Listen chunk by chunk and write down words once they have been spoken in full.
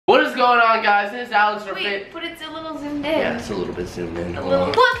going on, guys? This is Alex. Wait, but it's a little zoomed in. Yeah, it's a little bit zoomed in.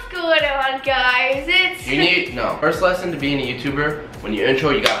 What's going on, guys? First lesson to being a YouTuber, when you intro,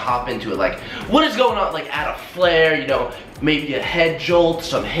 you gotta hop into it like, what is going on? Like, add a flare, you know, maybe a head jolt,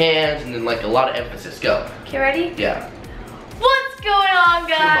 some hands, and then like a lot of emphasis. Go. Okay, ready? Yeah. What's going on,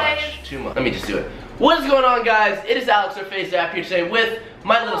 guys? Too much. Let me just do it. What is going on, guys? It is Alex, our FaZe app here today with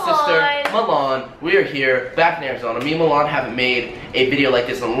my little sister, Milan. We are here, back in Arizona. Me and Milan haven't made a video like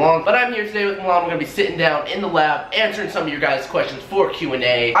this in long, but I'm here today with Milan. We're gonna be sitting down in the lab, answering some of your guys' questions for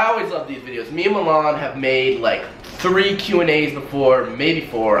Q&A. I always love these videos. Me and Milan have made like 3 Q&As before, maybe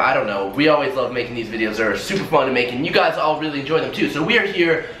 4, I don't know. We always love making these videos. They're super fun to make, and you guys all really enjoy them too. So we are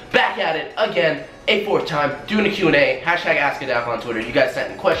here, back at it again, a 4th time, doing a Q&A. Hashtag AskADAF on Twitter. You guys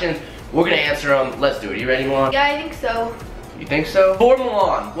sent in questions. We're gonna answer them. Let's do it. You ready, Milan? Yeah, I think so. You think so? For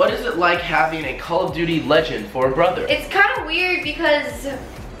Milan, what is it like having a Call of Duty legend for a brother? It's kind of weird because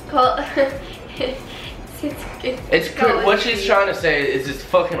what she's trying to say is it's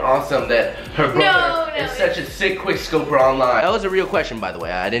fucking awesome that her brother is such a sick quickscoper online. That was a real question, by the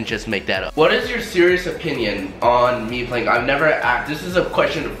way. I didn't just make that up. What is your serious opinion on me playing? I've never asked. This is a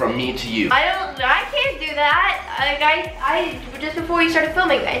question from me to you. I can't do that. Like I just before we started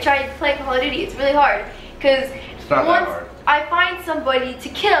filming, I tried playing Call of Duty. It's really hard because once I find somebody to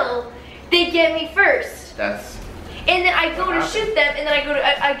kill, they get me first. And then I go to shoot them, and then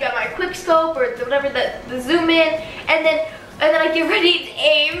I got my quick scope or whatever, the zoom in, and then I get ready to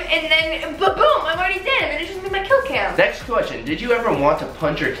aim, and then boom, I'm already dead, and it just made my kill cam. Next question, did you ever want to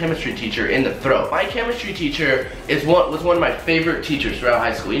punch your chemistry teacher in the throat? My chemistry teacher was one of my favorite teachers throughout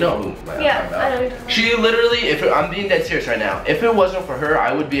high school. You know who I'm talking about. I know. She literally, I'm being dead serious right now, if it wasn't for her,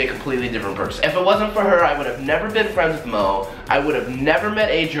 I would be a completely different person. If it wasn't for her, I would have never been friends with Mo. I would have never met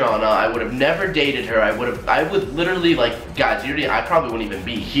Adriana. I would have never dated her. I would literally, like, guys, I probably wouldn't even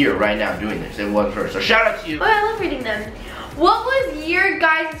be here right now doing this if it wasn't for her. So shout out to you. Oh, I love reading them. What was your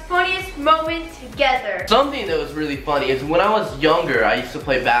guys' funniest moment together? Something that was really funny is when I was younger, I used to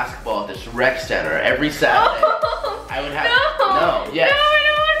play basketball at this rec center every Saturday. I would have yes. No, I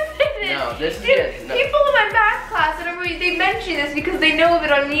don't want to say this. No, this is it. No. People in my math class, they mention this because they know of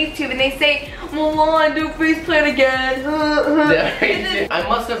it on YouTube, and they say, Milan, do please play it again. I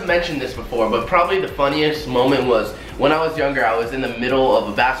must have mentioned this before, but probably the funniest moment was when I was younger. I was in the middle of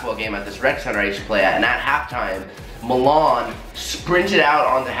a basketball game at this rec center I used to play at, and at halftime, Milan sprinted out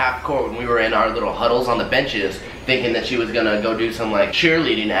onto half court when we were in our little huddles on the benches, thinking that she was gonna go do some like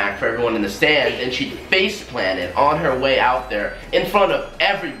cheerleading act for everyone in the stands, and she face planted on her way out there in front of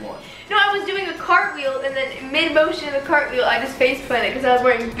everyone. No, I was doing a cartwheel, and then mid-motion of the cartwheel, I just face planted because I was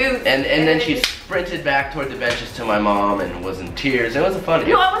wearing boots. And then she sprinted back toward the benches to my mom and was in tears. It wasn't funny.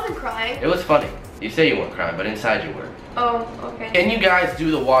 No, I wasn't crying. It was funny. You say you weren't crying, but inside you were. Oh, okay. Can you guys do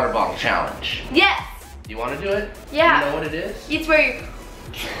the water bottle challenge? Yes. You want to do it? Yeah. Do you know what it is? It's where you...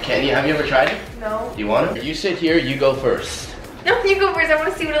 Can you? Have you ever tried it? No. Do you want it? You sit here, you go first. No, you go first. I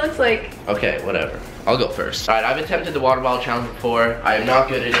want to see what it looks like. Okay, whatever. I'll go first. Alright, I've attempted the water bottle challenge before. I am not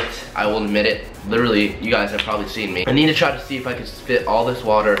good at it. I will admit it. Literally, you guys have probably seen me. I need to try to see if I can fit all this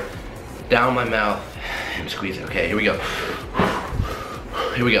water down my mouth and squeeze it. Okay, here we go.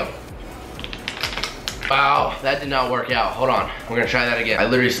 Here we go. Wow, that did not work out. Hold on, we're gonna try that again. I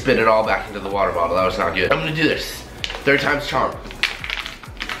literally spit it all back into the water bottle. That was not good. I'm gonna do this. 3rd time's charm.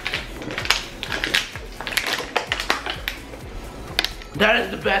 That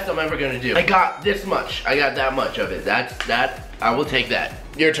is the best I'm ever gonna do. I got this much. I got that much of it. I will take that.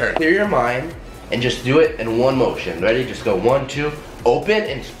 Your turn. Clear your mind and just do it in one motion. Ready? Just go 1, 2, open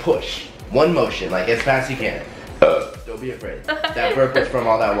and push. One motion, like as fast as you can. Don't be afraid. That burp was from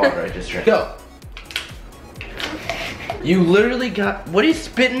all that water I just drank. Go. You literally got, what are you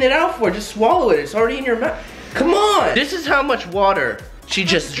spitting it out for? Just swallow it, it's already in your mouth. Come on! This is how much water she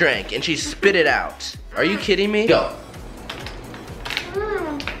just drank and she spit it out. Are you kidding me? Go.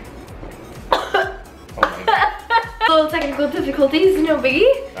 Oh my God. Little technical difficulties, no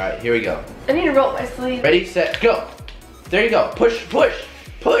biggie. Alright, here we go. I need to roll my sleeve. Ready, set, go. There you go. Push, push,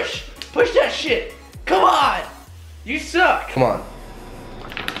 push. Push that shit. Come on. You suck. Come on.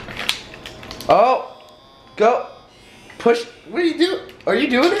 Oh, go. Push. What are you doing? Are you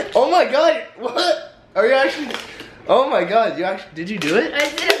doing it? Oh my God. What? Are you actually? Oh my God. You actually, did you do it? I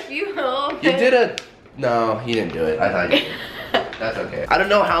did a few. You did a, no, you didn't do it. I thought you did. That's okay. I don't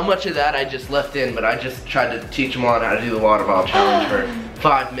know how much of that I just left in, but I just tried to teach them on how to do the water bottle challenge for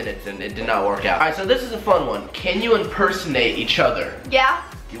 5 minutes and it did not work out. All right, so this is a fun one. Can you impersonate each other? Yeah.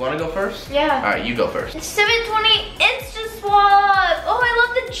 You want to go first? Yeah. All right, you go first. 720 Insta Swap. Oh, I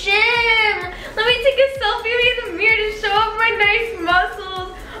love the gym. Let me take a selfie in the mirror to show off my nice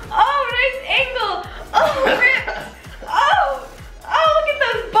muscles. Oh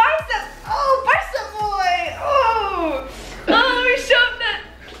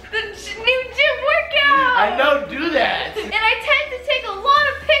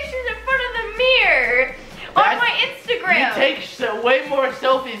more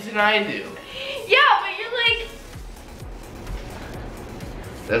selfies than I do. Yeah, but you're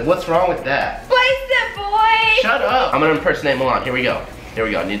like... What's wrong with that? Bicep boy! Shut up. I'm gonna impersonate Milan. Here we go. Here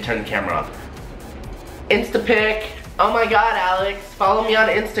we go. I need to turn the camera off. Instapic. Oh my god, Alex. Follow me on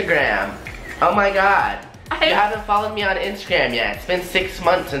Instagram. Oh my god. You haven't followed me on Instagram yet. It's been 6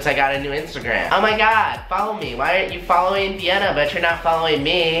 months since I got a new Instagram. Oh my god, follow me. Why aren't you following Vienna, but you're not following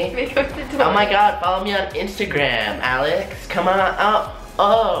me? Oh my god, follow me on Instagram, Alex. Come on.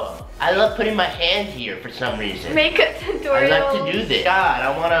 Oh. I love putting my hand here for some reason. Makeup tutorials. I like to do this. God,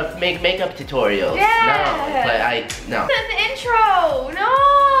 I want to make makeup tutorials. Yeah. No. That's the intro.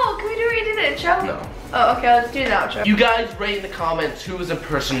 No. Can we redo the intro? No. Oh, okay, let's do the outro. You guys rate in the comments whose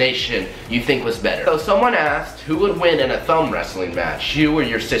impersonation you think was better. So someone asked who would win in a thumb wrestling match, you or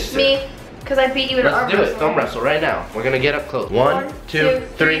your sister? Me, because I beat you in an arm wrestling. Let's do it, thumb match. wrestle right now. We're gonna get up close. One, two,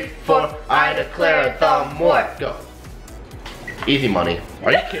 three, four. I declare a thumb war. Go. Easy money.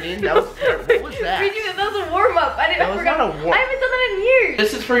 Are you kidding? That was terrible. What was that? That was a warm up. I forgot. Not a warm. I haven't done that in years.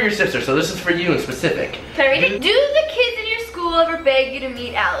 This is for your sister, so this is for you in specific. Can I read it? Do the kids in your school ever beg you to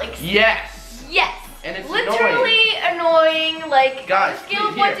meet Alex? Yes. Yes. And it's literally annoying. Like, guys, on a scale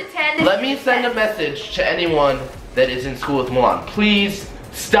of 1 to 10. Let me send a message to anyone that is in school with Milan. Please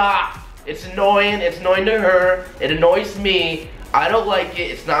stop. It's annoying. It's annoying to her. It annoys me. I don't like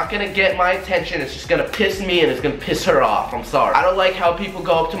it. It's not gonna get my attention. It's just gonna piss me and it's gonna piss her off. I'm sorry. I don't like how people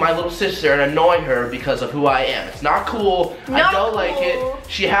go up to my little sister and annoy her because of who I am. It's not cool. I don't like it.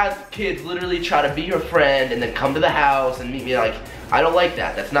 She has kids literally try to be her friend and then come to the house and meet me. Like, I don't like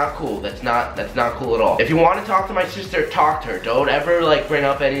that. That's not cool. That's not cool at all. If you want to talk to my sister, talk to her. Don't ever like bring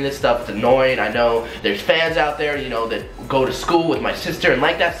up any of this stuff. It's annoying. I know there's fans out there, you know, that go to school with my sister and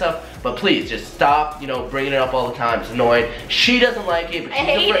like that stuff. But please, just stop, you know, bringing it up all the time. It's annoying. She doesn't like it,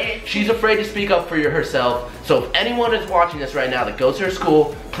 but she's afraid to speak up for herself. So if anyone is watching this right now that goes to her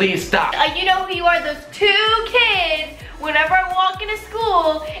school, please stop. You know who you are, those 2 kids. Whenever I walk into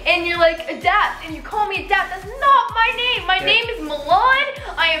school and you're like, Adapt, and you call me Adapt, that's not my name. My name is Milan.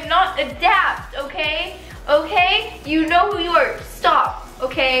 I am not Adapt, okay? Okay? You know who you are. Stop.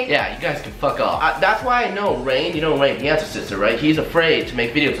 Okay? Yeah, you guys can fuck off. That's why I know Rain, you know Rain, he has a sister, right? He's afraid to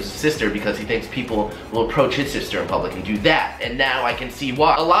make videos with his sister because he thinks people will approach his sister in public and do that. And now I can see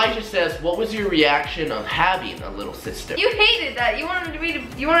why. Elijah says, what was your reaction of having a little sister? You hated that. You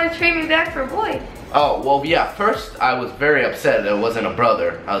wanted to trade me back for a boy. Oh, well, yeah, first I was very upset that it wasn't a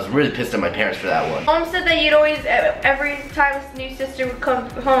brother. I was really pissed at my parents for that one. Mom said that you'd always, every time a new sister would come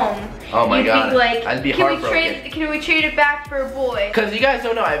home, oh my God, be like, I'd be heartbroken. Can we trade it back for a boy? Because you guys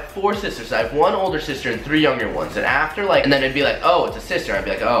don't know, I have 4 sisters. I have 1 older sister and 3 younger ones. And after and then it'd be like, oh, it's a sister. I'd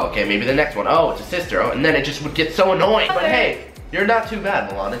be like, oh, okay, maybe the next one. Oh, it's a sister. Oh, and then it just would get so annoying. But hey, you're not too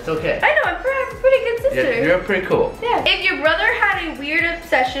bad, Milan. It's okay. I know, I'm a pretty good sister. You're pretty cool. Yeah. If your brother had a weird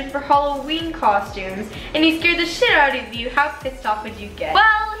obsession for Halloween costumes and he scared the shit out of you, how pissed off would you get?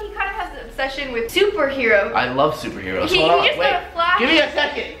 Well, he kind of has an obsession with superheroes. I love superheroes. Hold on, wait. Give me a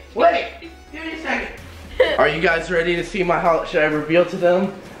second. Wait. Give me a second. Are you guys ready to see my should I reveal to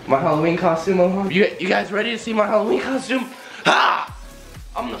them my Halloween costume, Milan? You guys ready to see my Halloween costume? Ah!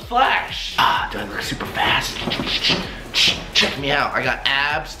 I'm the Flash. Ah, do I look super fast? Check me out. I got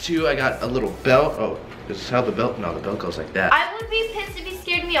abs too. I got a little belt. Oh, this is how the belt, no, the belt goes like that. I would be pissed if he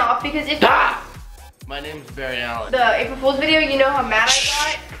scared me off because if my name's Barry Allen. The April Fool's video, you know how mad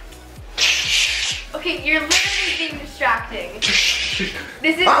I got? Okay, you're literally being distracting.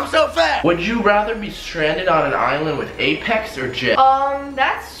 I'm so fat. Would you rather be stranded on an island with Apex or Jet?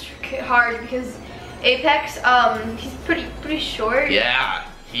 That's hard because Apex, he's pretty short. Yeah.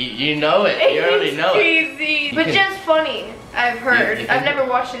 You know it. You already know it. Crazy. But Jeb's funny, I've heard. I've never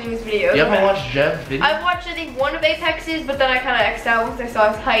watched any of his videos. You haven't watched Jeb's videos? I've watched, I think, one of Apex's, but then I kind of X'd out once I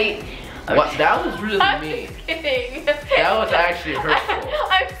saw his height. What? That was really mean. I'm kidding. That was actually hurtful.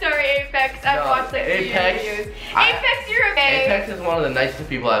 I'm sorry, Apex. I've watched like Apex, videos. Apex, you're okay. Apex is one of the nicest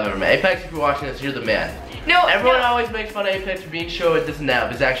people I've ever met. Apex, if you're watching this, you're the man. No, everyone always makes fun of Apex for being short, this and that,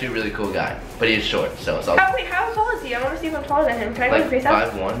 but he's actually a really cool guy. But he is short, so it's all good. Wait, how tall is he? I want to see if I'm taller than him. Can I go face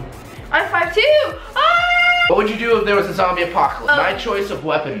up? 5'1". I'm 5'2". Ah! What would you do if there was a zombie apocalypse? My choice of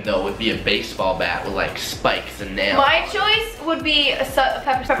weapon, though, would be a baseball bat with like spikes and nails. My choice would be a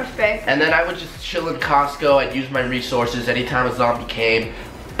pepper spray. And then I would just chill in Costco. I'd use my resources anytime a zombie came.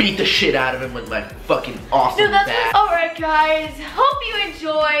 Beat the shit out of him with my fucking awesome bat. Alright guys, hope you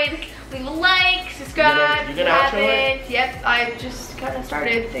enjoyed. Leave a like, subscribe if you haven't. Yep, I just kind of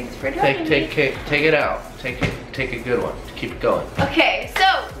started. Thanks for joining me. Take it out. Take a good one. Keep it going. Okay,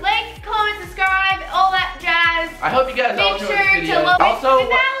 so like, comment, subscribe, all that jazz. I hope you guys all enjoyed this video. Make sure to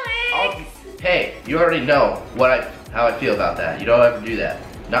love Alex. Hey, you already know what how I feel about that. You don't ever do that.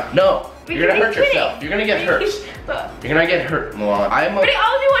 No. You're gonna hurt yourself. You're gonna get hurt. You're gonna get hurt, Milan. But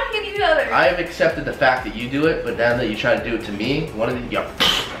I only want to hit each other. I have accepted the fact that you do it, but now that you try to do it to me, one of the, you're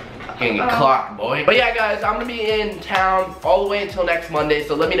gonna get clocked, boy. But yeah, guys, I'm gonna be in town all the way until next Monday,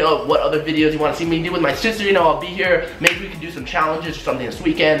 so let me know what other videos you want to see me do with my sister. You know, I'll be here. Maybe we can do some challenges or something this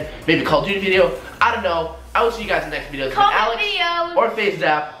weekend. Maybe a Call of Duty video. I don't know. I will see you guys in the next videos. Comment Alex videos. or FaZe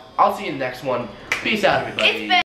Zap. I'll see you in the next one. Peace out, everybody.